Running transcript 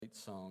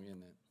great song,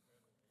 isn't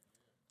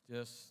it?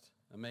 Just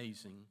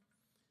amazing.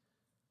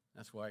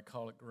 That's why I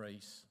call it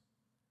Grace,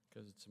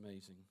 because it's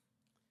amazing.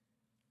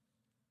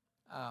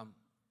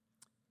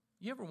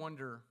 You ever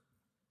wonder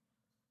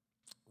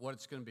what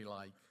it's going to be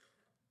like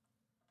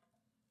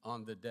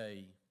on the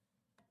day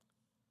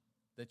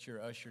that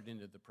you're ushered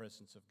into the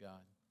presence of God?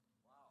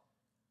 Wow.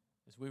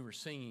 As we were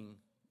singing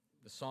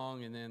the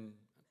song, and then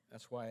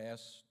that's why I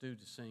asked Stu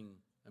to sing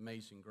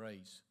Amazing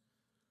Grace.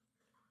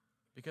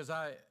 Because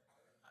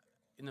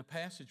in the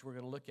passage we're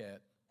going to look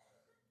at,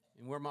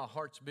 and where my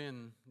heart's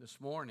been this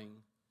morning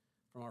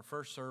from our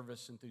first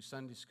service and through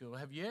Sunday school,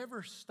 have you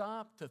ever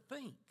stopped to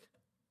think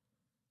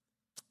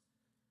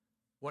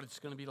what it's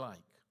going to be like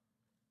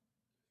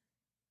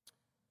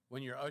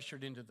when you're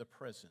ushered into the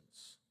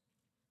presence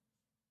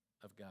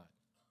of God?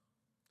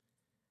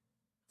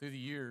 Through the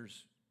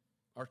years,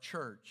 our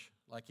church,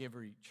 like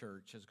every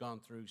church, has gone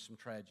through some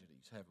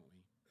tragedies, haven't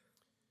we?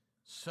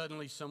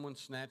 Suddenly someone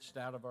snatched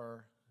out of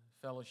our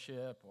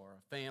fellowship, or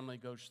a family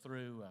goes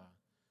through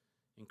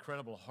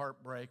incredible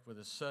heartbreak with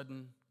a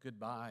sudden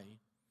goodbye.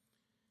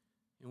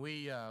 And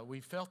we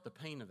felt the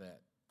pain of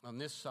that on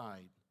this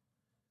side.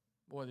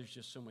 Boy, there's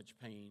just so much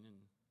pain and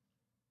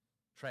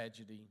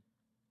tragedy.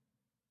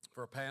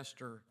 For a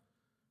pastor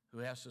who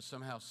has to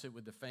somehow sit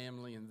with the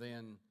family and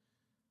then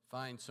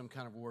find some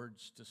kind of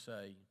words to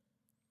say,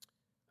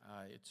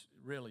 it's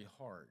really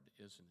hard,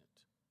 isn't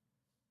it?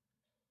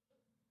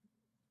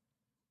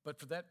 But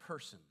for that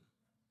person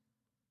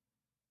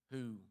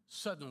who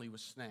suddenly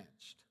was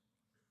snatched,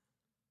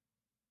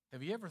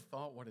 have you ever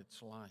thought what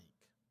it's like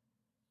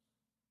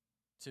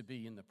to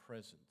be in the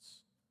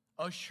presence,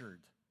 ushered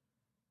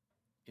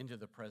into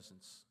the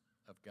presence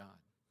of God?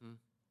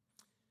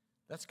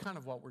 That's kind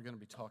of what we're going to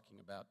be talking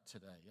about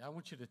today. I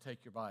want you to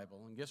take your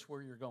Bible, and guess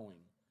where you're going?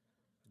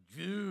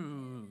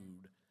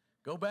 Jude.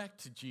 Go back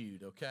to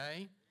Jude,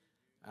 okay?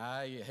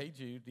 Hey,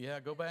 Jude. Yeah,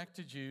 go back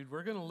to Jude.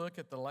 We're going to look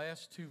at the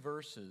last two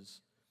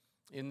verses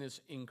in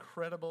this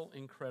incredible,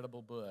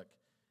 incredible book,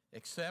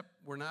 except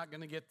we're not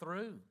going to get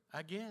through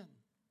again.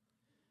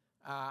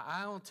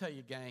 I'll tell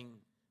you, gang,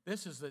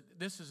 this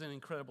is an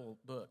incredible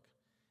book.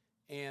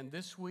 And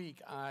this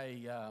week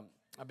I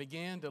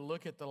began to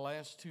look at the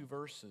last two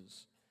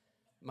verses.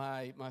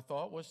 My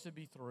thought was to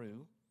be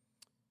through,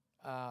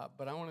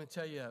 but I want to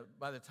tell you,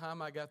 by the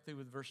time I got through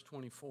with verse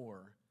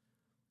 24,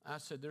 I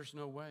said, there's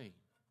no way.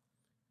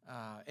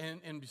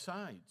 And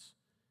besides,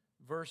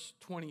 verse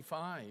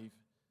 25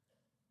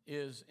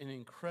 is an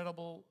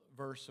incredible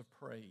verse of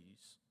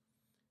praise.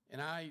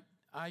 And I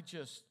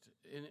just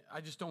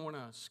don't want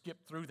to skip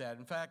through that.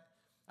 In fact,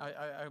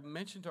 I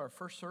mentioned to our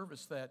first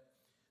service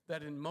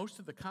that in most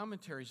of the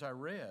commentaries I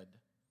read,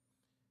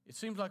 it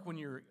seems like when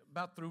you're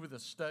about through with a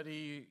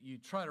study, you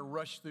try to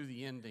rush through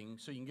the ending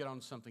so you can get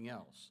on to something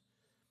else.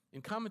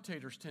 And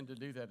commentators tend to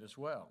do that as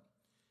well.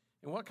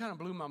 And what kind of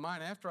blew my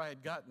mind, after I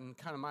had gotten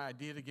kind of my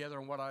idea together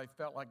and what I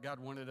felt like God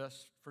wanted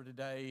us for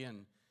today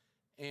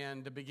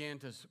and began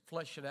to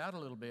flesh it out a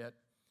little bit,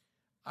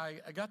 I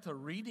got to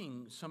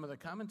reading some of the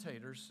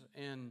commentators,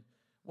 and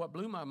what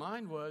blew my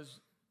mind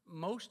was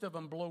most of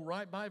them blow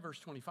right by verse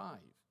 25.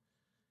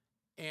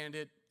 And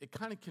it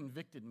kind of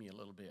convicted me a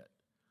little bit.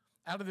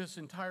 Out of this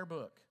entire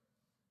book,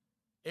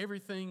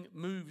 everything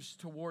moves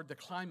toward the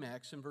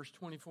climax in verse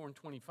 24 and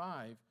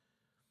 25,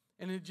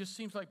 and it just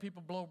seems like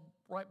people blow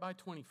right by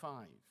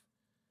 25.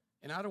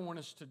 And I don't want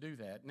us to do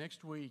that.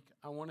 Next week,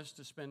 I want us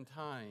to spend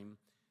time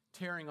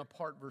tearing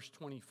apart verse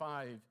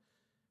 25,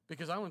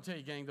 because I want to tell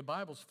you, gang, the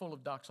Bible's full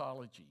of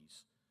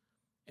doxologies,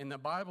 and the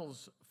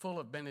Bible's full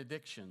of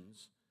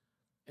benedictions,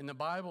 and the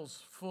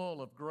Bible's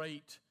full of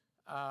great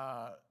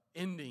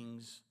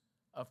endings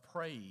of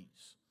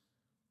praise.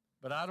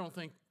 But I don't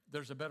think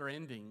there's a better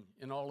ending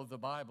in all of the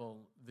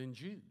Bible than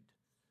Jude.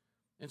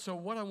 And so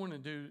what I want to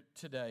do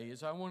today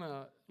is I want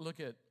to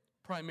look at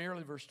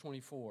primarily verse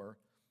 24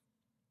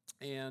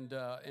 and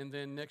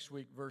then next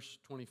week verse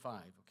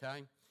 25,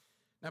 okay?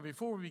 Now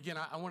before we begin,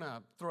 I want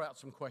to throw out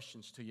some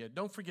questions to you.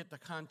 Don't forget the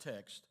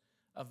context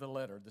of the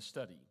letter, the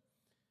study.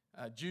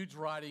 Jude's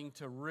writing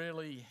to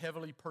really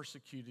heavily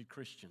persecuted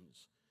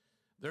Christians.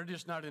 They're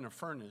just not in a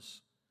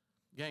furnace.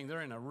 Gang,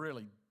 they're in a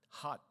really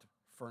hot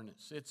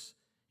furnace.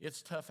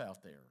 It's tough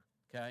out there,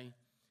 okay?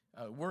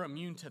 We're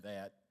immune to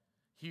that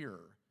here,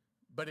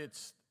 but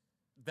it's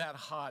that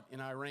hot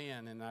in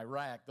Iran and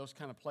Iraq, those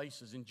kind of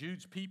places. And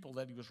Jude's people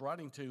that he was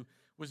writing to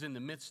was in the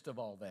midst of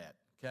all that,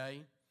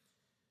 okay?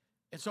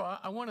 And so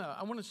I want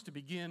us to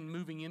begin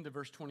moving into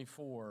verse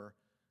 24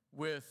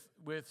 with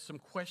some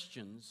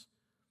questions.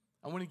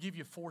 I want to give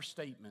you 4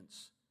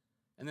 statements,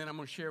 and then I'm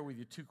going to share with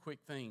you 2 quick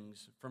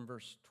things from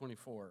verse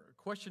 24.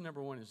 Question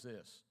number 1 is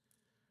this.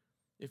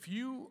 If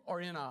you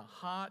are in a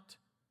hot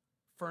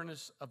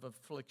furnace of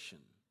affliction,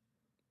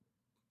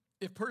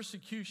 if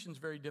persecution is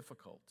very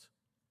difficult,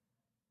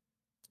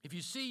 if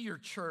you see your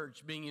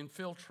church being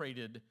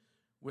infiltrated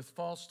with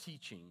false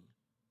teaching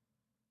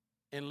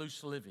and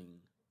loose living,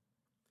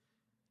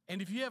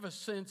 and if you have a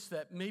sense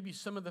that maybe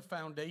some of the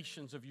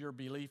foundations of your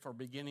belief are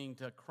beginning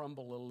to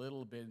crumble a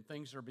little bit and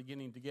things are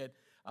beginning to get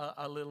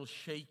a little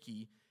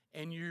shaky,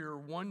 and you're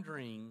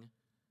wondering,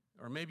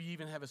 or maybe you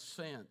even have a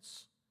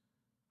sense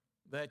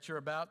that you're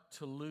about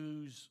to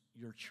lose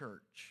your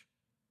church,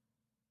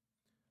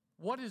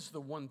 what is the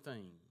one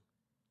thing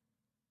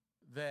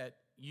that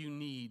you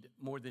need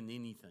more than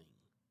anything?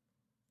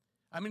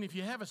 I mean, if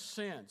you have a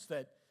sense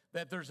that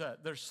there's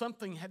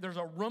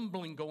a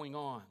rumbling going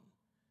on,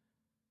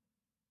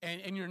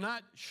 and you're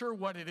not sure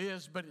what it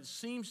is, but it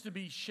seems to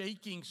be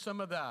shaking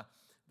some of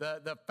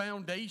the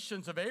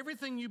foundations of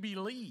everything you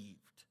believed,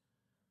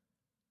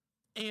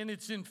 and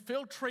it's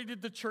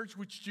infiltrated the church,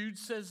 which Jude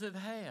says it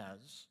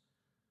has.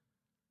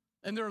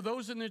 And there are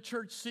those in the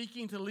church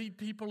seeking to lead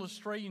people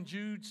astray, and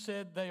Jude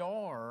said they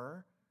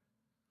are.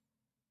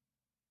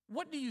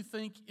 What do you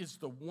think is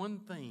the one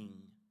thing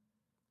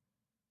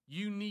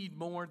you need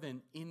more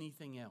than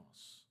anything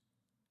else?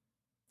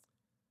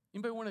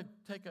 Anybody want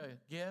to take a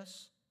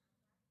guess?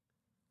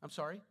 I'm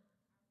sorry?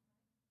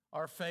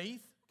 Our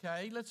faith?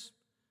 Okay,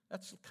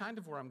 that's kind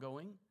of where I'm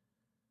going.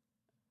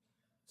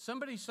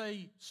 Somebody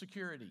say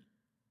security.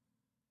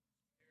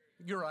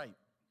 You're right.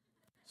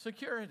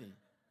 Security.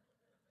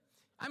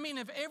 I mean,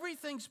 if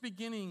everything's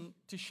beginning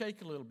to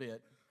shake a little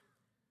bit,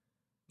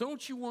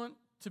 don't you want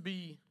to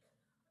be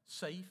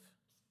safe?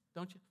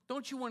 Don't you?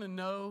 Don't you want to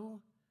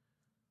know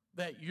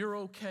that you're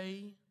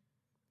okay?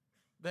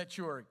 That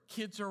your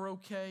kids are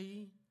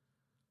okay?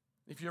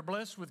 If you're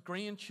blessed with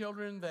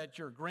grandchildren, that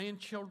your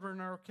grandchildren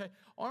are okay?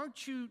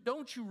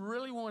 Don't you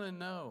really want to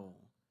know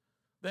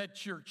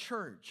that your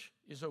church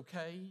is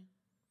okay?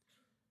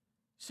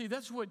 See,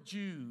 that's what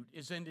Jude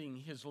is ending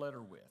his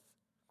letter with.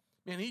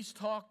 Man, he's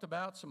talked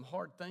about some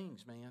hard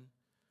things, man.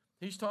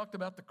 He's talked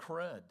about the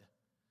crud.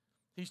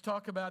 He's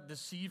talked about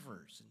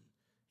deceivers. And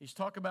he's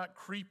talked about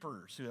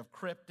creepers who have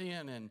crept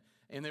in and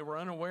they were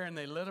unaware and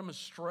they led them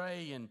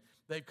astray, and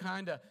they've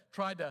kind of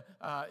tried to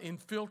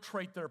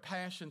infiltrate their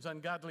passions,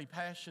 ungodly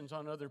passions,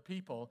 on other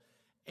people.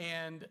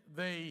 And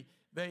they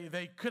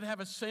could have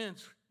a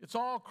sense it's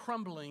all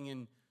crumbling,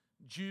 and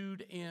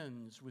Jude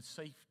ends with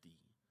safety.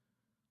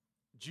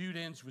 Jude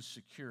ends with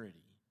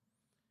security.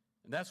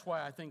 And that's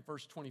why I think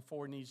verse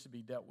 24 needs to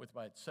be dealt with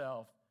by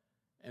itself.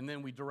 And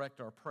then we direct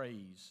our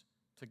praise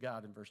to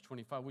God in verse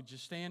 25. Would you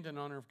stand in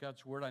honor of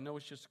God's word? I know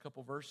it's just a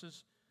couple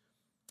verses,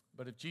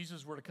 but if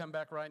Jesus were to come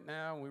back right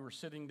now and we were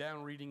sitting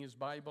down reading his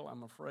Bible,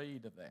 I'm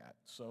afraid of that.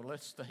 So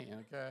let's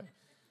stand, okay?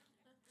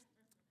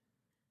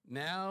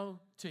 Now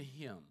to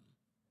him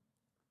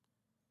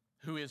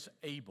who is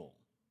able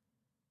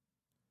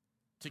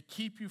to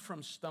keep you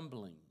from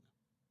stumbling,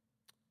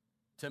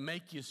 to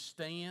make you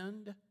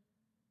stand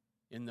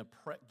in the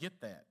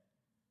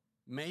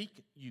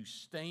make you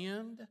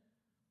stand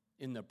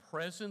in the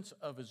presence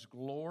of his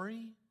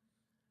glory,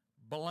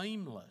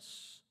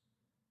 blameless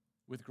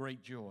with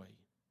great joy.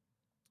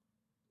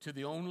 To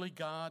the only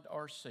God,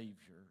 our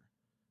Savior,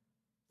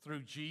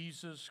 through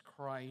Jesus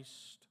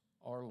Christ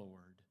our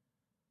Lord,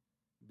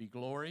 be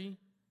glory,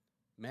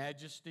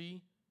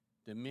 majesty,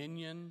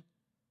 dominion,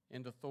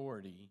 and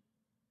authority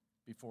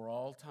before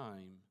all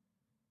time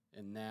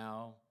and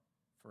now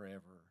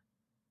forever.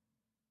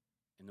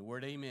 And the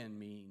word amen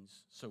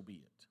means so be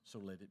it, so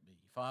let it be.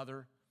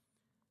 Father,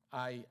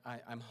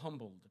 I'm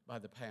humbled by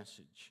the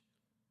passage.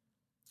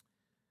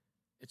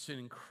 It's an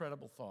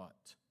incredible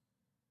thought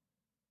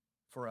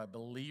for a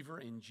believer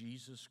in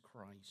Jesus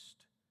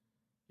Christ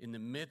in the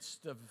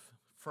midst of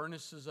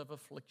furnaces of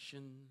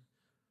affliction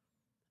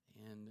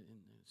and in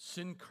a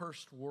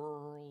sin-cursed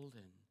world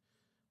and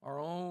our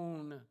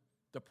own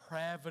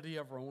depravity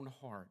of our own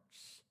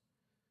hearts,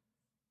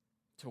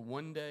 to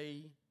one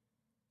day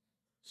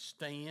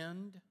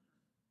stand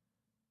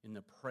in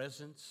the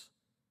presence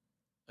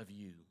of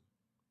you,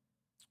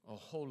 a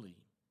holy,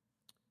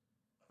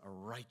 a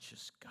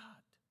righteous God,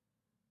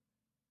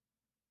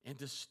 and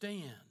to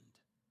stand,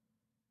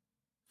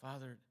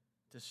 Father,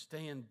 to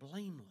stand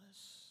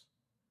blameless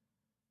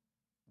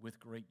with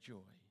great joy.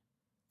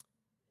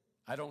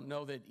 I don't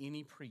know that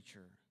any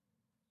preacher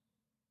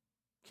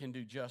can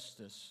do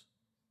justice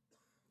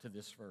to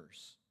this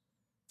verse,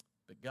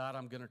 but God,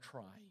 I'm going to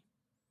try,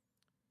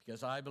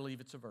 because I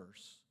believe it's a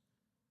verse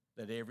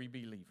that every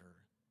believer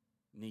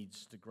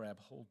needs to grab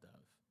hold of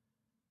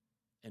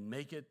and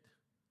make it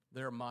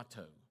their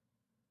motto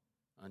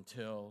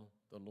until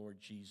the Lord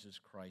Jesus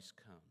Christ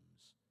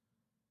comes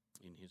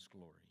in his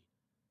glory.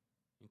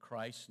 In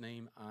Christ's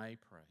name I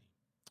pray.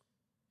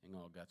 And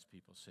all God's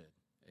people said,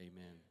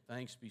 amen.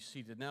 Thanks, be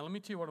seated. Now let me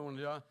tell you what I want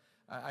to do.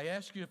 I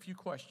ask you a few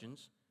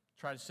questions,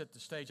 try to set the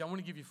stage. I want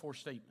to give you 4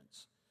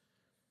 statements.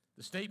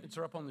 The statements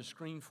are up on the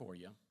screen for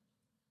you.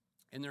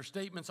 And they're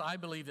statements I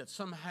believe that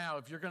somehow,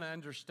 if you're going to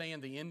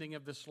understand the ending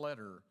of this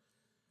letter,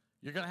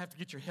 you're going to have to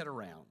get your head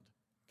around,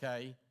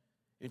 okay?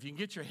 If you can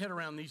get your head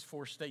around these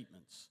 4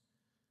 statements,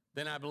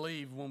 then I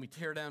believe when we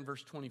tear down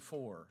verse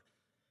 24,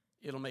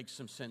 it'll make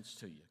some sense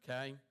to you,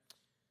 okay?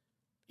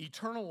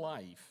 Eternal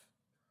life,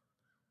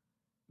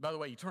 by the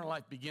way, eternal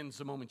life begins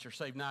the moment you're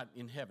saved, not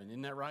in heaven.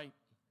 Isn't that right?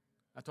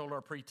 I told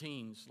our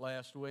preteens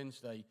last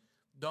Wednesday,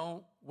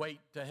 don't wait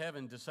to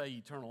heaven to say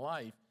eternal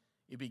life.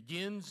 It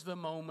begins the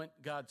moment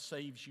God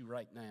saves you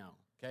right now,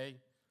 okay?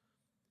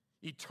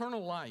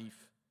 Eternal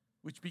life,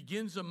 which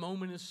begins the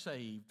moment is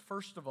saved,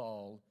 first of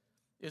all,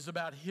 is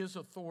about His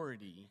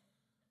authority,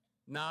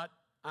 not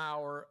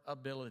our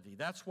ability.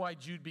 That's why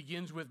Jude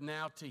begins with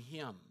now to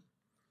Him.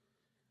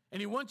 And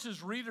he wants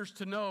his readers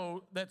to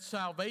know that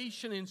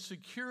salvation and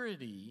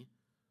security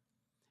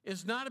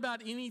is not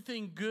about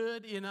anything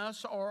good in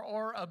us or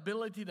our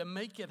ability to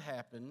make it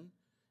happen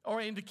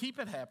and to keep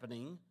it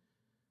happening.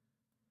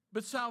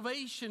 But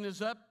salvation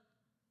is up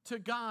to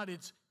God.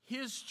 It's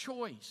His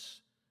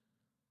choice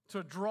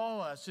to draw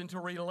us into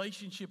a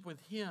relationship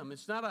with Him.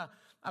 It's not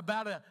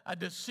about a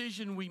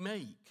decision we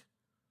make.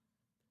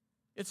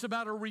 It's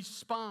about a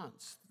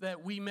response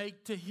that we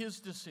make to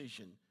His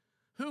decision.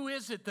 Who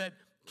is it that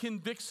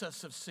convicts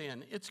us of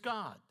sin? It's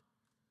God.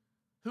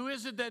 Who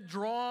is it that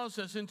draws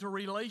us into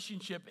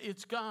relationship?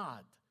 It's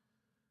God.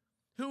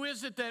 Who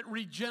is it that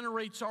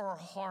regenerates our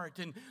heart?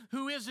 And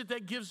who is it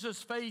that gives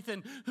us faith?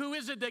 And who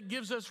is it that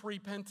gives us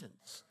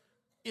repentance?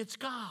 It's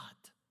God.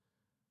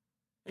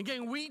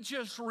 Again, we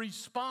just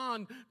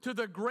respond to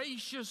the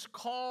gracious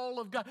call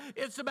of God.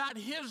 It's about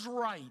His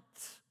right.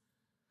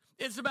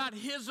 It's about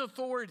His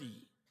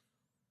authority.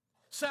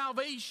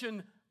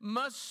 Salvation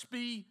must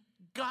be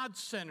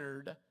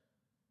God-centered,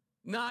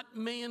 not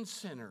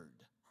man-centered.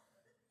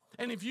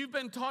 And if you've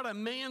been taught a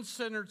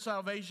man-centered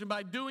salvation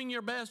by doing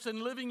your best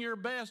and living your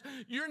best,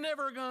 you're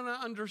never going to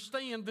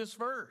understand this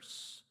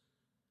verse.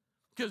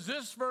 Because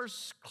this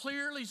verse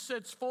clearly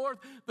sets forth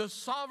the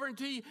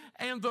sovereignty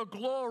and the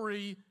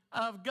glory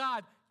of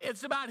God.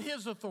 It's about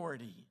His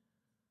authority,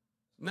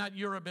 not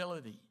your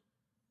ability.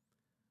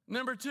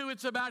 Number two,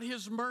 it's about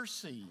His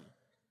mercy,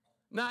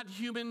 not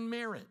human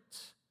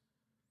merit.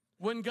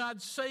 When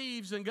God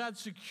saves and God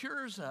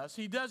secures us,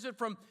 He does it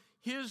from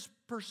His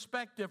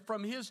perspective,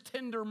 from His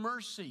tender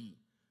mercy,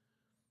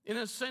 in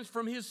a sense,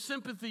 from His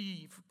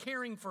sympathy for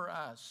caring for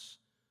us,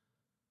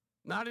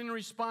 not in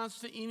response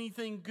to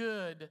anything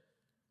good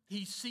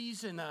He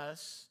sees in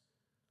us.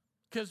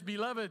 Because,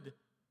 beloved,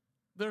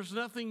 there's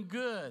nothing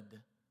good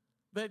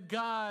that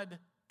God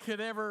could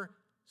ever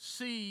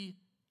see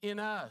in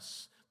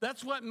us.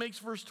 That's what makes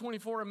verse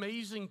 24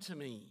 amazing to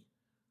me.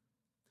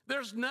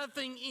 There's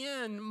nothing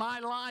in my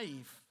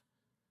life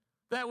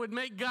that would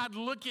make God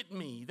look at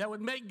me, that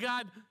would make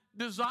God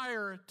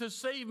desire to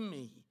save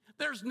me.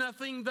 There's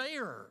nothing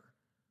there.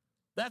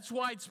 That's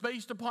why it's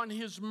based upon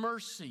His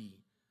mercy,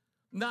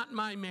 not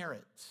my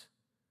merit.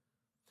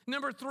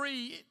 Number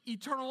three,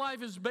 eternal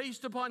life is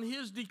based upon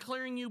His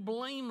declaring you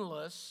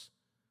blameless,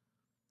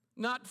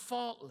 not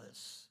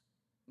faultless.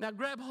 Now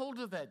grab hold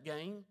of that,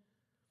 gang.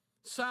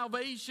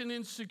 Salvation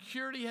and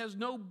security has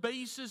no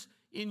basis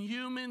in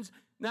humans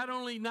not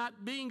only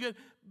not being good,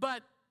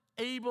 but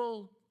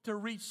able to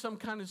reach some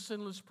kind of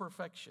sinless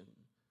perfection.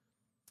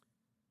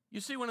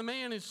 You see, when a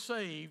man is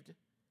saved,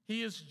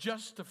 he is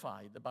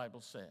justified, the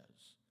Bible says.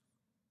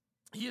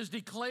 He is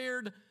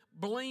declared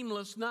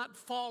blameless, not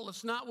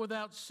faultless, not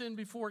without sin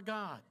before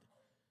God.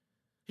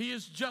 He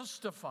is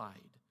justified,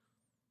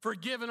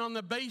 forgiven on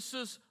the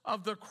basis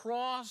of the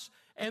cross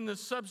and the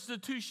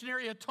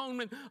substitutionary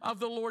atonement of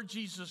the Lord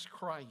Jesus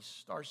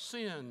Christ. Our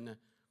sin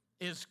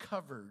is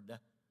covered,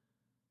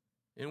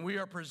 and we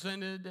are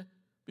presented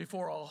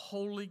before a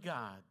holy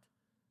God,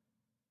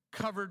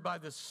 covered by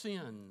the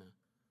sin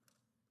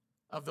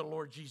of the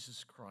Lord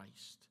Jesus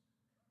Christ.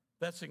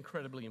 That's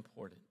incredibly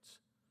important.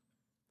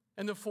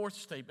 And the fourth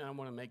statement I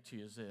want to make to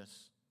you is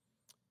this: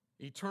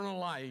 eternal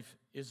life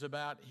is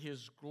about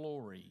His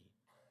glory,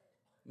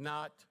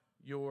 not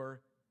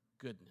your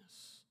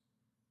goodness.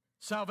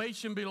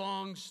 Salvation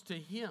belongs to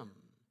Him.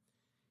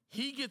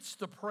 He gets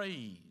the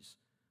praise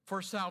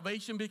for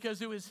salvation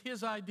because it was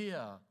His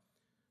idea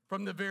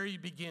from the very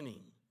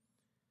beginning.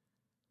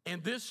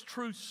 And this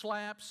truth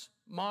slaps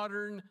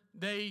modern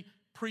day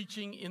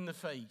preaching in the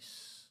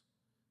face.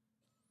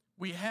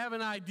 We have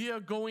an idea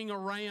going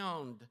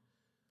around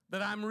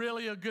that I'm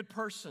really a good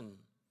person,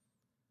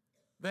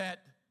 that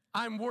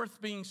I'm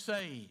worth being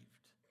saved,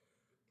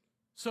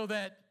 so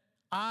that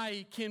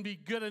I can be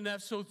good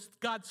enough so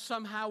God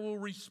somehow will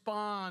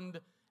respond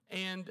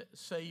and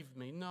save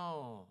me.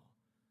 No.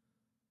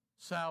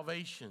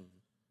 Salvation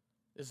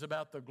is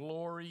about the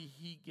glory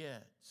He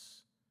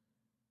gets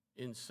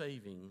in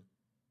saving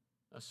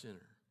a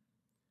sinner.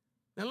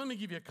 Now let me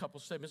give you a couple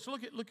statements.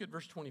 Look at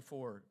verse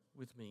 24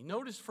 with me.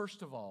 Notice,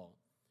 first of all,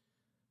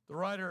 the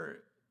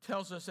writer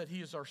tells us that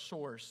He is our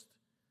source.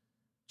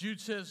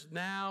 Jude says,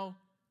 now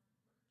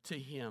to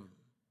Him.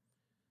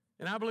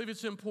 And I believe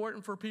it's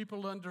important for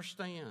people to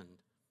understand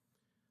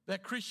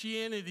that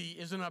Christianity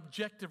is an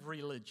objective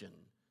religion,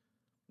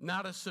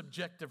 not a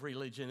subjective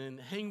religion. And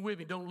hang with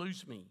me, don't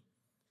lose me.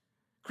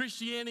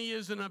 Christianity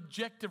is an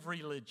objective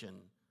religion,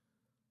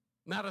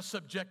 not a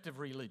subjective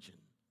religion.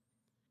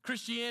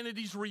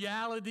 Christianity's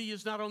reality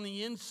is not on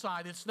the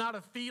inside. It's not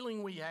a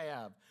feeling we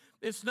have.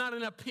 It's not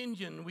an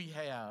opinion we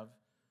have.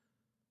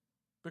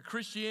 But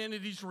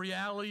Christianity's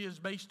reality is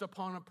based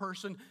upon a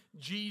person,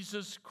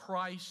 Jesus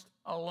Christ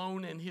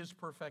alone, and His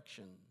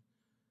perfection.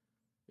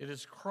 It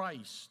is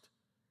Christ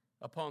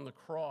upon the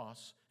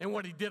cross and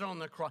what he did on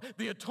the cross,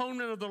 the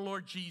atonement of the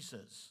Lord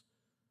Jesus,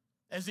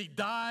 as he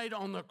died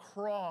on the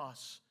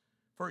cross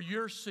for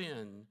your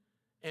sin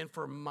and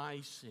for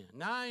my sin.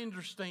 Now I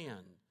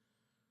understand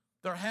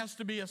there has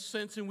to be a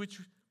sense in which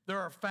there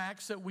are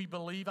facts that we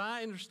believe.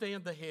 I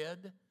understand the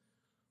head.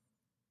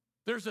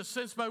 There's a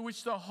sense by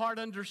which the heart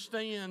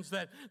understands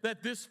that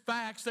this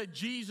fact that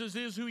Jesus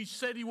is who he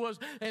said he was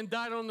and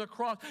died on the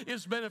cross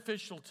is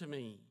beneficial to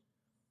me.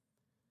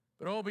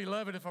 But oh,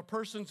 beloved, if a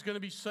person's going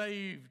to be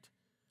saved,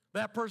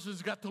 that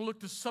person's got to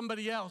look to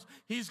somebody else.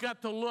 He's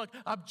got to look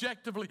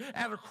objectively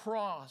at a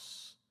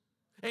cross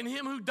and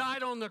him who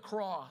died on the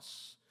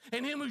cross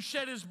and him who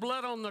shed his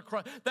blood on the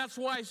cross. That's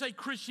why I say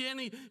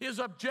Christianity is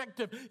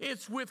objective.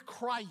 It's with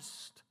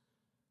Christ.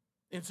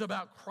 It's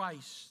about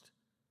Christ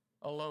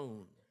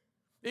alone.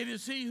 It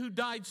is he who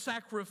died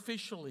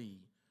sacrificially,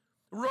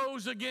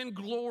 rose again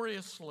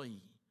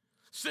gloriously,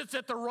 sits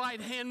at the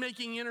right hand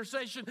making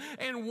intercession,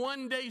 and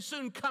one day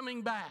soon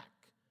coming back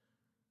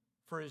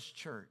for his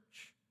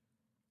church.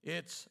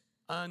 It's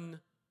unto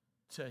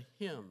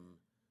him,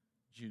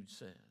 Jude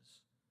says.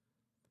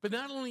 But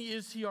not only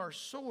is he our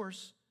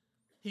source,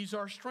 he's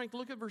our strength.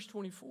 Look at verse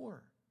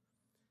 24.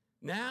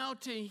 Now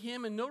to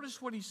him, and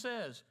notice what he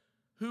says,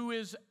 who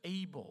is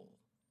able.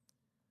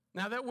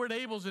 Now that word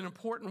able is an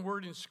important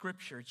word in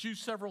Scripture. It's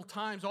used several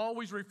times,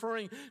 always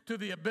referring to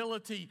the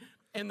ability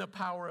and the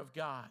power of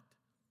God.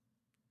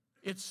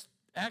 It's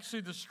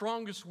actually the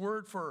strongest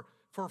word for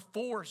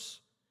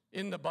force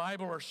in the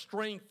Bible, or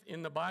strength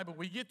in the Bible.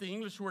 We get the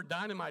English word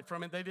dynamite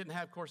from it. They didn't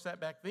have, of course, that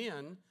back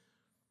then.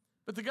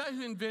 But the guy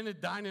who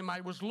invented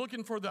dynamite was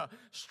looking for the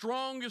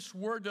strongest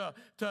word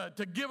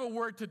to give a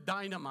word to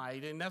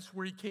dynamite, and that's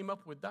where he came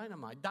up with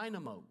dynamite,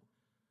 dynamo.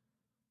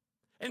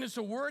 And it's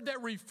a word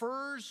that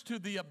refers to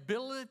the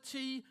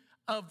ability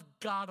of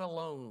God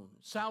alone.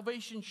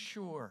 Salvation,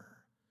 sure.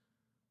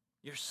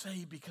 You're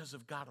saved because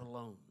of God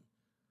alone.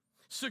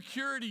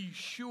 Security,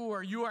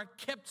 sure. You are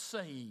kept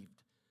saved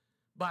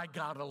by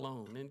God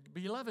alone. And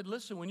beloved,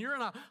 listen, when you're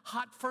in a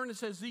hot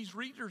furnace as these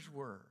readers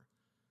were,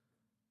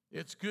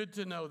 it's good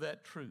to know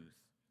that truth,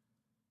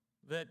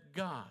 that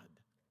God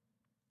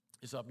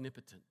is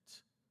omnipotent,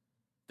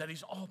 that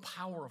he's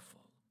all-powerful.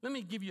 Let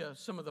me give you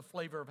some of the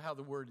flavor of how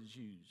the word is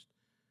used.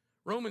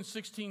 Romans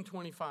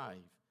 16:25.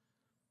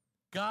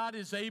 God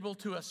is able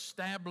to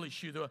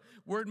establish you. The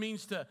word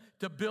means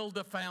to build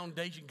a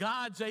foundation.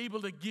 God's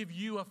able to give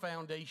you a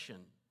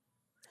foundation.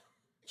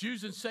 It's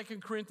used in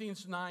 2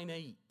 Corinthians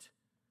 9:8.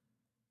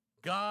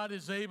 God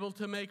is able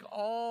to make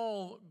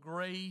all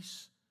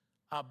grace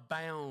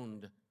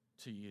abound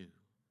to you.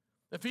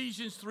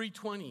 Ephesians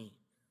 3:20.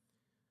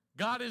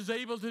 God is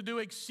able to do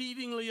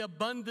exceedingly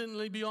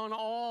abundantly beyond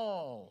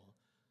all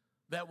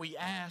that we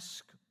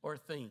ask or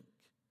think.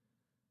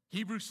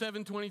 Hebrews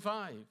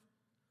 7:25.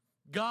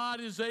 God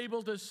is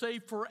able to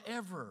save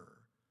forever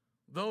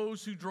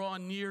those who draw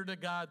near to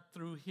God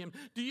through him.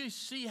 Do you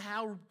see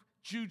how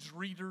Jude's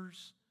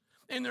readers,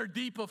 in their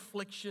deep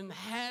affliction,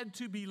 had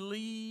to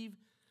believe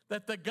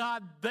that the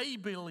God they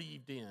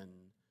believed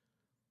in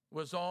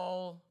was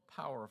all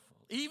powerful?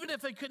 Even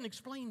if they couldn't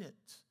explain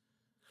it,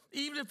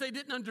 even if they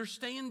didn't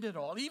understand it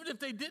all, even if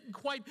they didn't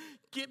quite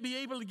be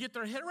able to get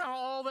their head around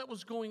all that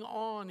was going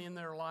on in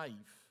their life,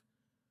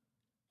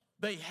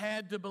 they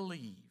had to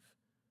believe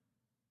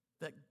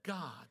that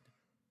God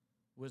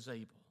was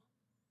able.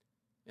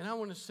 And I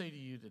want to say to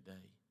you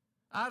today,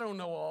 I don't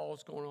know all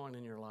that's going on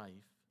in your life,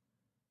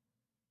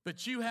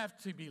 but you have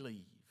to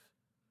believe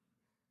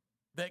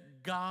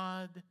that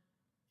God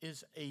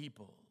is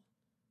able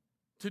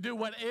to do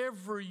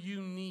whatever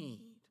you need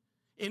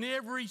in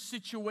every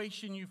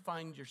situation you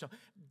find yourself.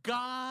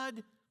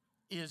 God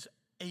is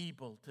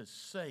able to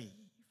save.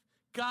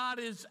 God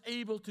is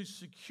able to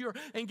secure.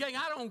 And gang,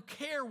 I don't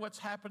care what's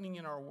happening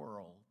in our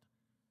world.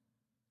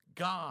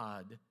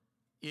 God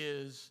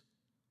is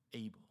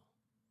able.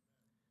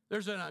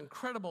 There's an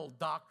incredible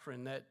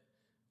doctrine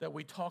that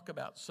we talk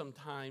about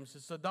sometimes.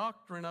 It's the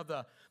doctrine of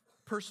the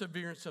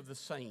perseverance of the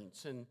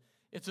saints. And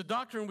it's a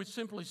doctrine which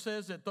simply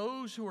says that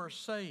those who are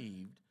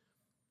saved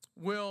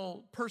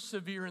will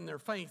persevere in their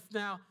faith.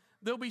 Now,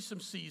 there'll be some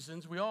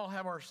seasons. We all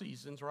have our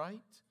seasons, right?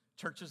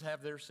 Churches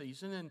have their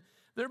season. And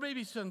there may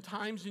be some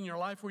times in your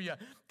life where you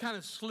kind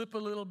of slip a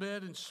little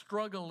bit and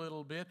struggle a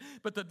little bit.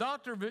 But the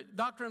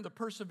doctrine of the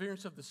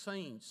perseverance of the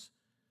saints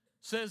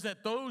says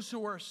that those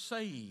who are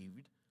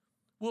saved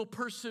will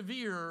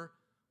persevere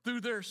through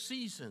their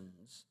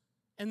seasons,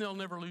 and they'll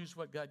never lose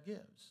what God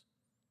gives.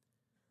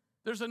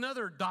 There's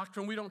another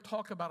doctrine we don't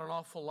talk about an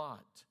awful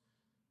lot,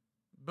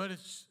 but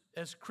it's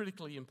as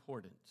critically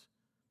important.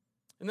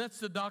 And that's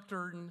the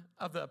doctrine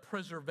of the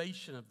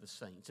preservation of the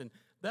saints. And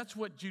that's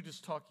what Jude is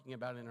talking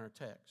about in our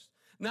text.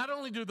 Not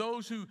only do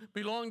those who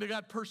belong to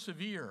God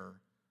persevere,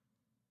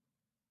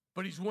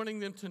 but he's wanting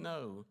them to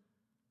know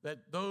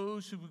that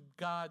those who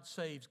God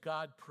saves,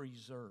 God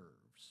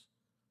preserves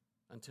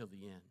until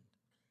the end.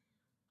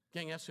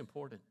 Gang, that's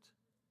important.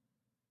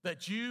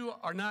 That you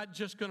are not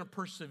just going to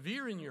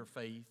persevere in your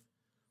faith,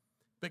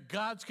 but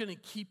God's going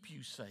to keep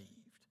you saved.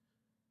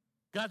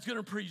 God's going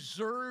to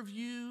preserve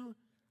you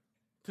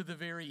to the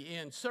very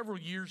end. Several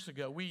years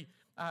ago,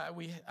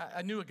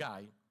 I knew a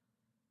guy,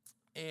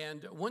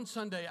 and one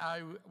Sunday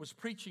I was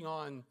preaching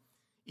on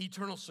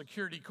eternal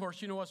security. Of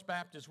course, you know us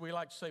Baptists, we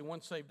like to say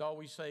once saved,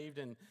 always saved,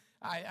 and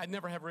I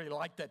never have really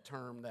liked that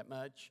term that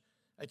much.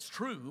 It's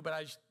true, but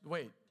I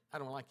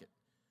don't like it.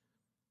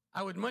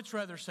 I would much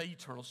rather say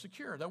eternal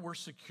secure, that we're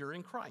secure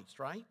in Christ,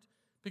 right?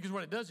 Because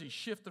what it does is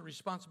shift the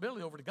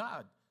responsibility over to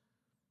God.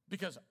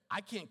 Because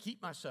I can't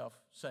keep myself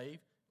saved.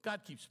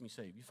 God keeps me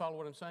saved. You follow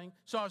what I'm saying?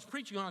 So I was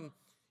preaching on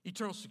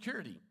eternal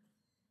security.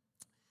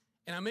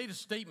 And I made a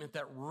statement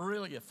that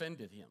really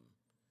offended him.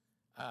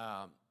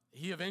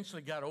 He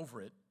eventually got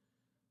over it.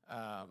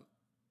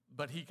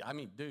 But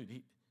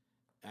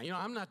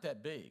I'm not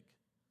that big.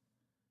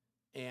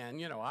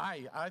 And,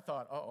 I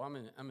thought,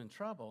 I'm in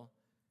trouble.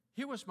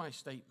 Here was my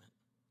statement.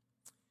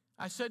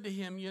 I said to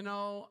him,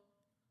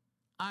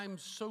 I'm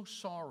so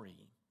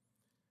sorry.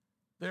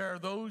 There are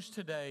those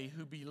today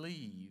who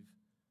believe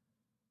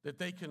that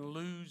they can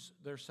lose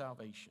their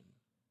salvation.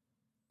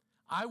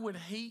 I would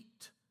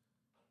hate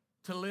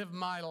to live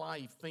my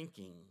life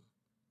thinking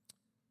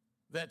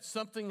that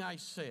something I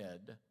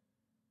said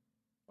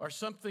or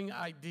something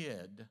I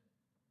did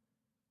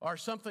or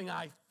something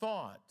I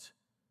thought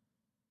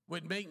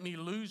would make me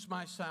lose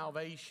my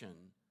salvation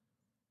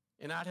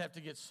and I'd have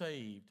to get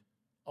saved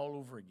all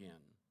over again.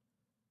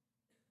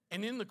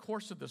 And in the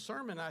course of the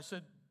sermon, I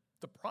said,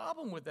 the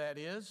problem with that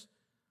is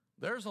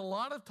there's a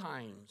lot of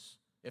times,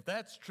 if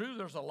that's true,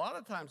 there's a lot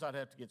of times I'd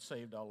have to get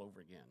saved all over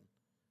again.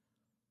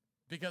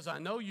 Because I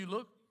know you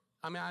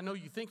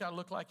think I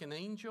look like an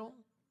angel,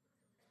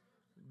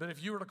 but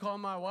if you were to call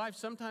my wife,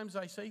 sometimes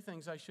I say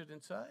things I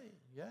shouldn't say.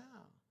 Yeah.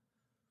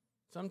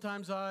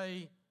 Sometimes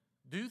I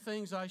do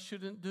things I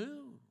shouldn't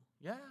do.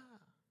 Yeah.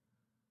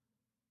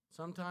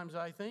 Sometimes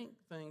I think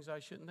things I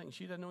shouldn't think.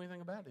 She doesn't know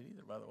anything about it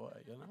either, by the way,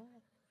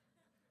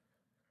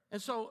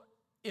 And so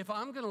if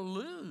I'm going to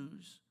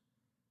lose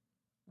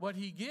what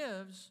he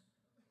gives,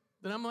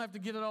 then I'm going to have to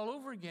get it all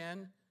over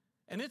again.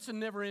 And it's a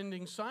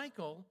never-ending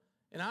cycle.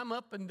 And I'm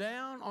up and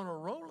down on a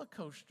roller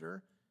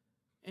coaster.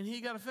 And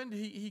he got offended.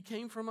 He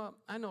came from a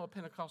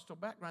Pentecostal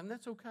background. And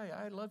that's okay.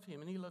 I love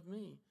him and he loved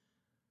me.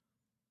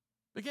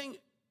 But again,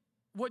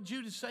 what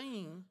Jude is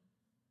saying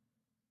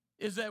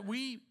is that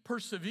we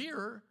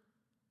persevere,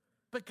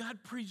 but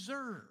God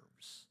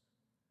preserves.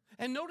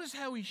 And notice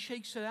how he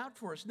shakes it out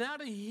for us. Now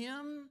to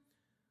him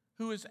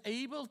who is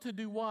able to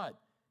do what?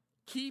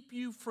 Keep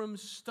you from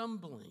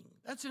stumbling.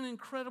 That's an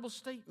incredible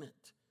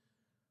statement.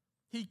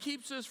 He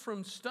keeps us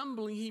from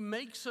stumbling. He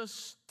makes us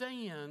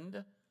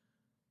stand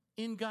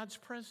in God's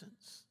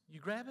presence. You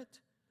grab it?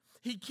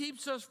 He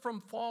keeps us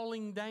from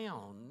falling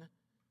down.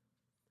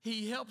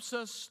 He helps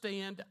us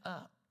stand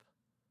up.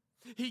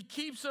 He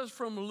keeps us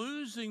from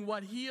losing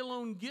what he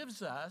alone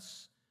gives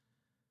us.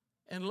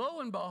 And lo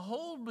and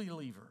behold,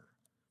 believer,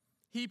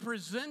 he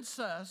presents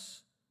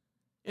us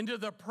into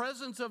the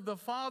presence of the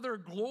Father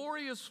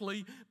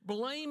gloriously,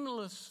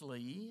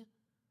 blamelessly,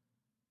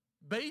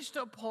 based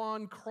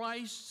upon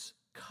Christ's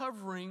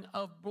covering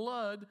of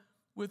blood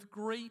with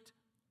great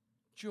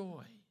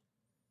joy.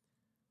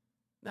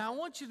 Now, I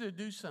want you to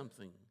do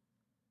something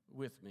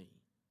with me,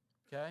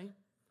 okay?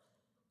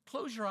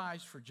 Close your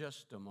eyes for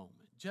just a moment.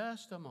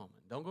 Just a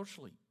moment. Don't go to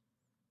sleep.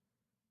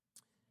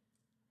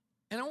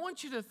 And I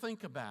want you to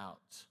think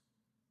about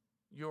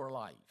your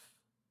life.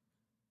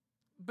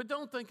 But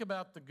don't think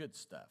about the good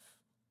stuff,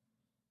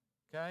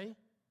 okay?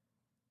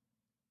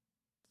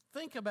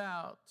 Think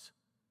about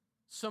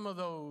some of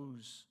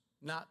those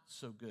not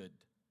so good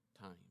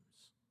times,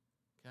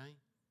 okay?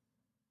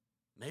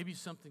 Maybe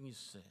something you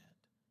said,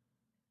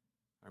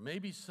 or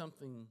maybe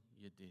something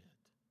you did.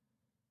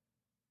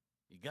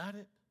 You got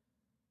it?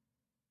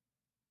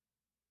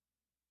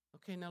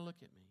 Okay, now look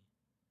at me.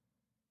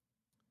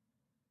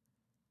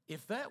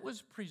 If that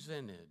was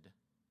presented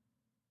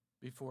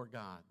before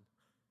God,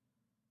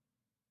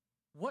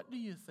 what do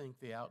you think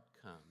the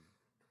outcome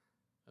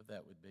of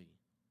that would be?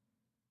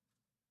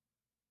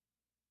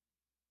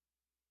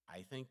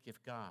 I think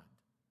if God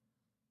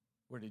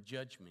were to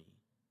judge me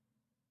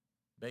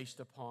based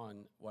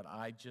upon what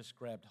I just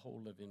grabbed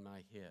hold of in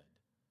my head,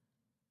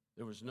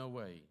 there was no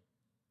way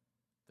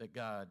that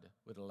God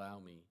would allow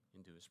me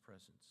into his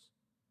presence.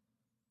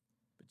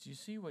 But do you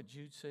see what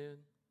Jude said?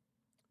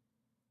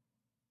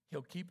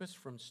 He'll keep us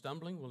from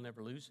stumbling. We'll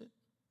never lose it.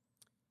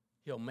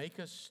 He'll make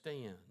us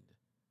stand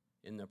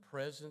in the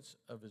presence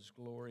of his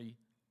glory,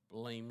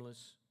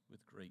 blameless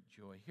with great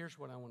joy. Here's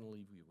what I want to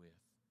leave you with.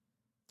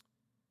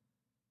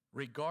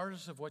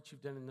 Regardless of what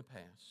you've done in the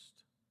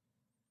past,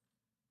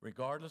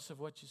 regardless of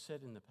what you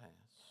said in the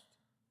past,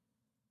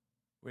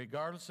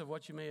 regardless of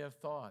what you may have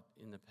thought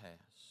in the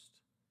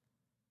past,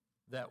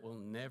 that will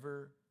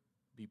never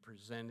be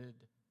presented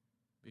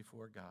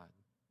before God.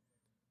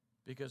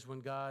 Because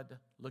when God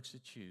looks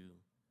at you,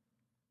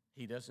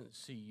 he doesn't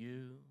see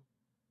you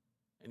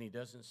and he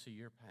doesn't see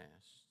your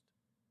past.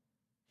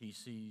 He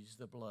sees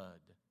the blood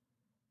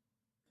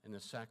and the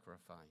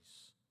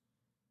sacrifice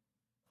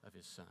of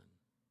his son.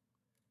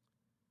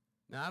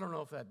 Now, I don't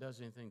know if that does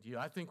anything to you.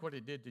 I think what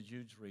it did to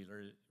Jude's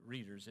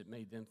readers, it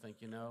made them think,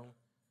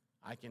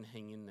 I can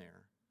hang in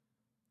there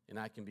and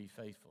I can be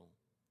faithful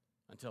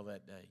until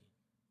that day.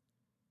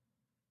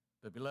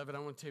 But, beloved, I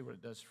want to tell you what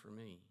it does for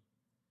me.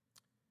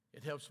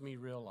 It helps me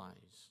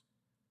realize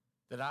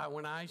that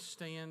when I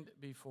stand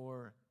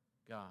before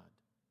God,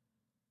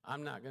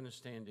 I'm not going to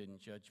stand in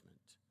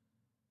judgment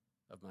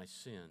of my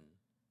sin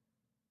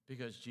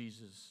because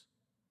Jesus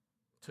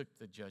took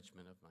the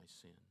judgment of my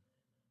sin.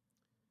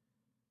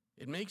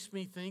 It makes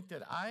me think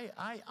that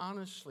I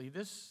honestly,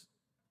 there's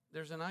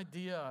an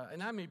idea,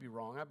 and I may be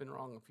wrong. I've been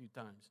wrong a few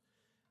times.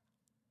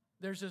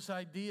 There's this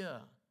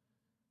idea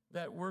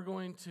that we're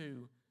going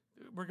to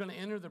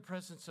enter the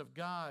presence of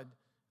God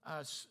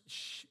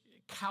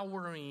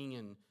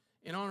cowering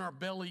and on our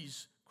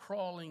bellies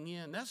crawling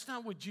in. That's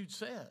not what Jude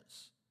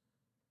says.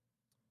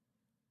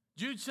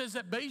 Jude says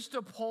that based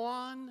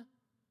upon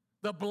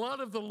the blood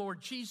of the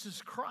Lord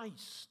Jesus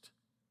Christ,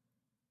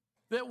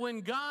 that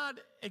when God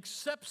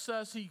accepts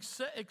us, He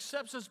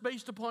accepts us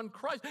based upon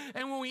Christ.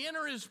 And when we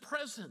enter His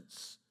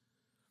presence,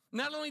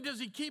 not only does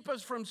He keep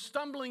us from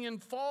stumbling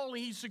and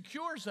falling, He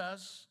secures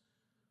us,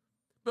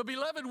 but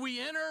beloved, we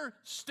enter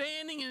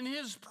standing in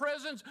His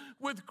presence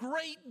with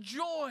great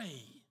joy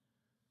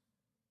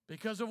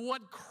because of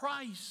what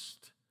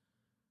Christ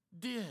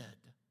did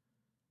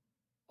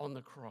on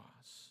the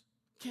cross.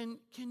 Can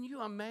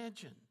you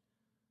imagine?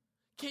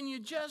 Can you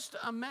just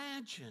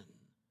imagine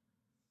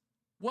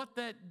what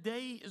that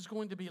day is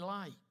going to be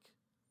like?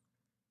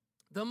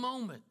 The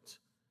moment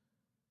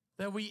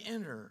that we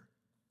enter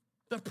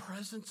the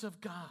presence of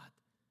God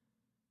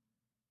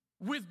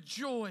with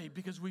joy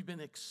because we've been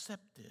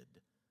accepted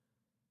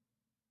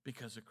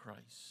because of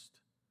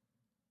Christ.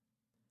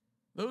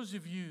 Those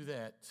of you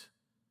that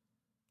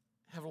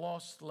have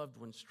lost loved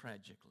ones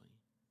tragically,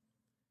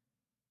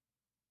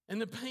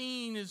 and the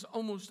pain is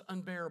almost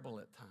unbearable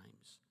at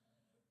times,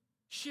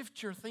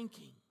 shift your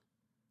thinking.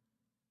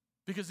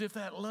 Because if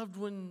that loved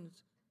one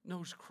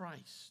knows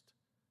Christ,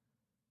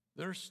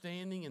 they're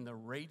standing in the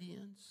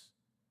radiance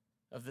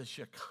of the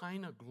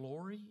Shekinah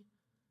glory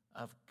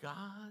of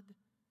God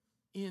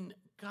in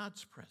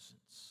God's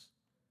presence.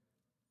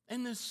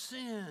 And the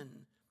sin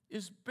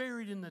is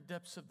buried in the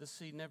depths of the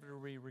sea, never to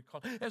be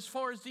recalled. As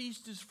far as the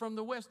east is from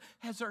the west,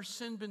 has our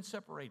sin been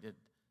separated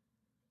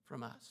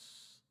from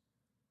us?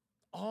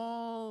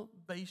 All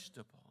based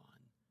upon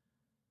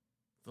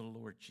the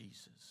Lord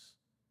Jesus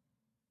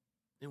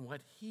and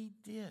what He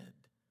did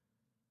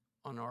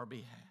on our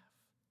behalf.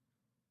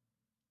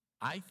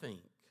 I think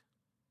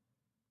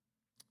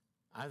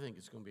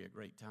it's going to be a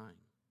great time.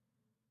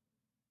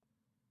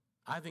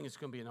 I think it's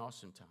going to be an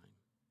awesome time.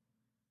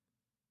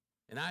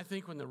 And I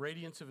think when the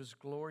radiance of His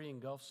glory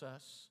engulfs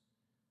us,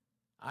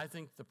 I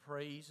think the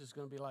praise is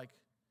going to be like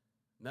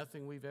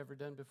nothing we've ever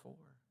done before.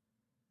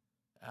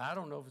 I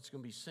don't know if it's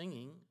going to be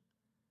singing.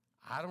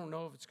 I don't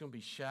know if it's going to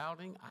be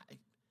shouting.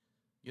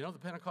 The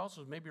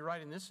Pentecostals may be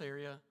right in this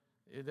area.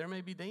 There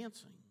may be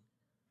dancing.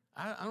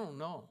 I don't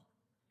know.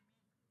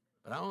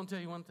 But I want to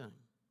tell you one thing.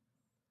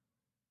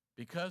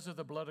 Because of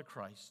the blood of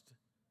Christ,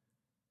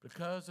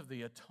 because of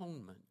the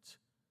atonement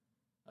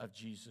of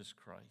Jesus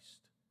Christ,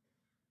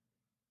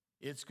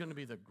 it's going to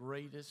be the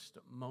greatest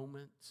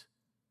moment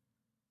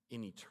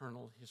in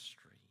eternal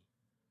history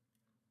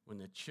when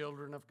the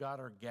children of God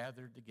are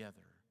gathered together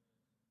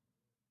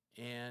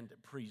and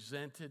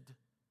presented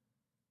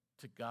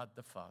to God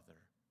the Father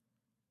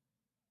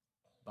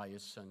by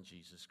His Son,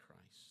 Jesus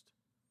Christ.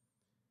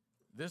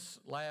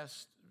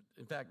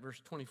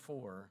 Verse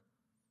 24,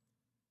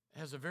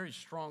 has a very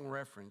strong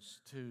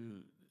reference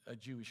to a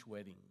Jewish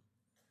wedding.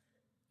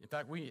 In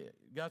fact,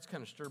 God's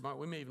kind of stirred my heart.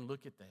 We may even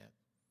look at that.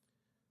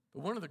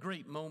 But one of the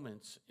great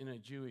moments in a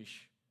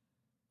Jewish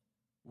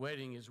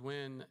wedding is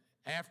when,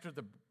 after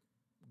the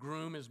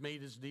groom has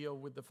made his deal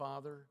with the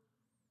father.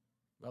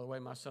 By the way,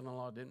 my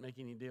son-in-law didn't make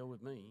any deal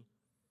with me.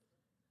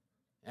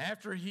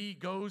 After he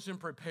goes and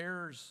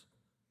prepares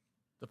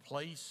the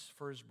place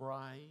for his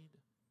bride,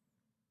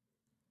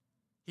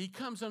 he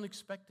comes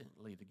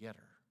unexpectedly to get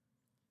her.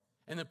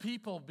 And the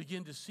people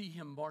begin to see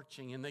him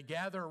marching, and they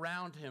gather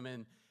around him,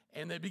 and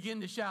they begin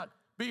to shout,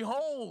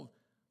 "Behold,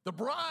 the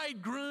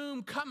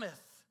bridegroom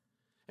cometh."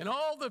 And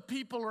all the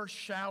people are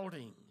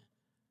shouting.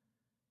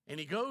 And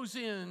he goes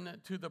in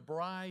to the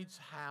bride's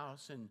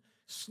house and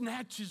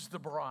snatches the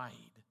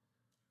bride.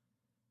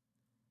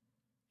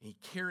 He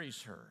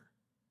carries her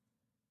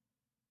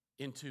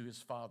into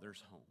his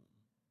Father's home.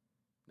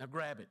 Now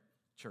grab it,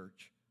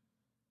 church,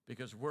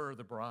 because we're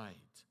the bride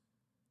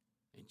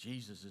and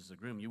Jesus is the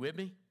groom. You with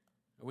me?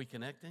 Are we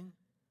connecting?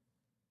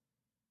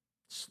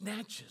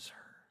 Snatches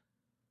her.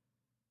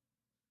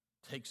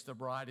 Takes the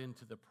bride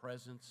into the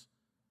presence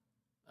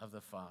of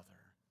the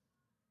Father.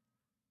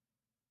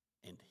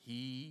 And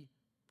he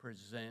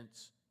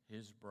presents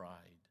his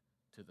bride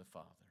to the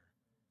Father.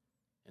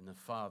 And the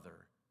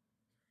Father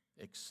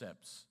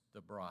accepts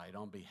the bride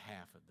on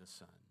behalf of the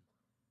Son.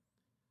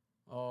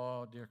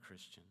 Oh, dear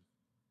Christian,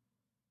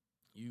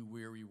 you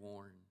weary,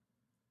 worn,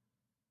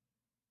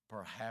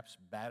 perhaps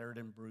battered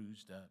and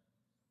bruised up,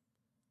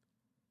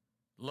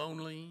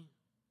 lonely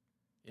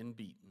and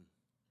beaten.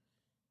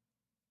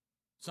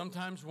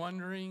 Sometimes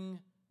wondering,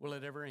 will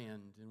it ever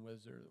end, and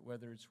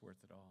whether it's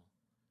worth it all.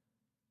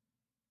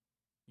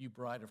 You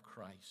bride of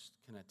Christ,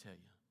 can I tell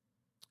you,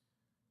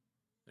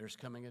 there's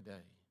coming a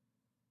day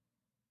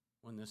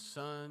when the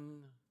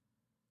Son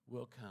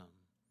will come,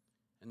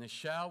 and the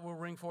shout will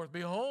ring forth,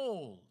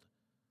 behold,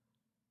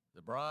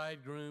 the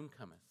bridegroom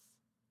cometh,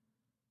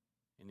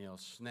 and he'll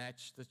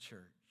snatch the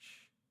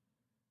church,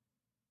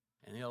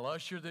 and he'll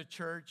usher the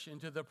church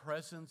into the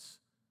presence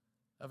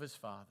of his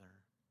Father,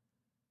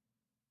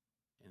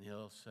 and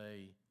he'll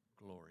say,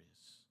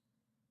 glorious.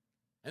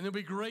 And there'll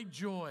be great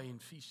joy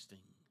and feasting,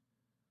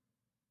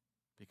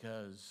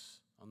 because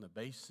on the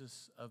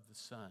basis of the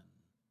Son,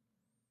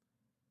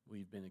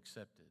 we've been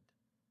accepted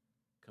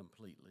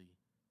completely,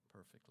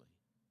 perfectly.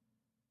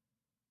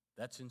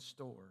 That's in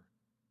store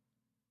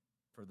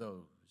for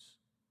those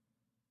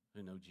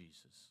who know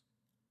Jesus.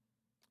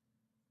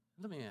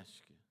 Let me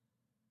ask you,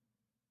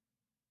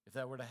 if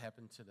that were to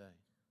happen today,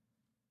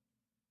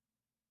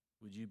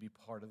 would you be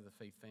part of the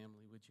faith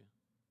family, would you?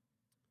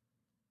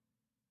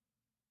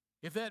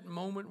 If that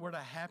moment were to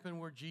happen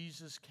where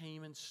Jesus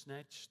came and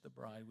snatched the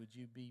bride, would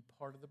you be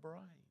part of the bride?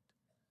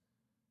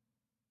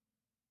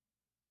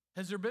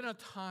 Has there been a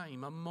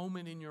time, a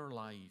moment in your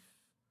life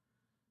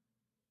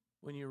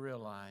when you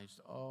realized,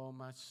 oh,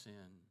 my sin,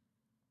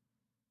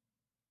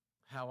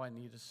 how I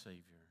need a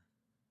Savior?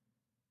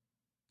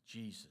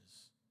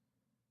 Jesus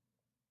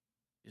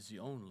is the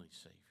only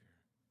Savior.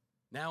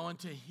 Now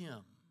unto him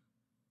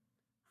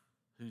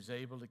who's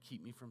able to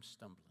keep me from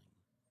stumbling,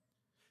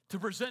 to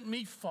present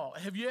me fault.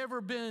 Have you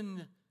ever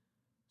been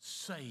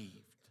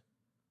saved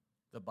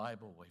the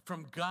Bible way?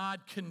 From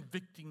God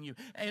convicting you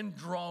and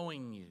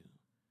drawing you.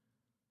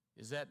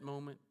 Is that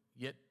moment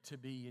yet to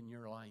be in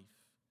your life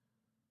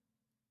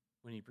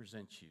when he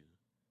presents you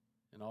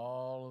in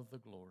all of the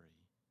glory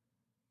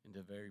in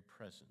the very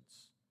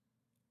presence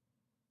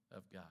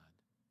of God?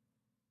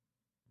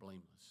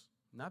 Blameless.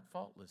 Not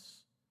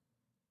faultless.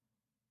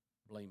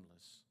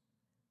 Blameless.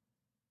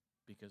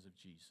 Because of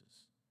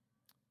Jesus.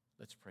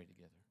 Let's pray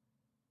together.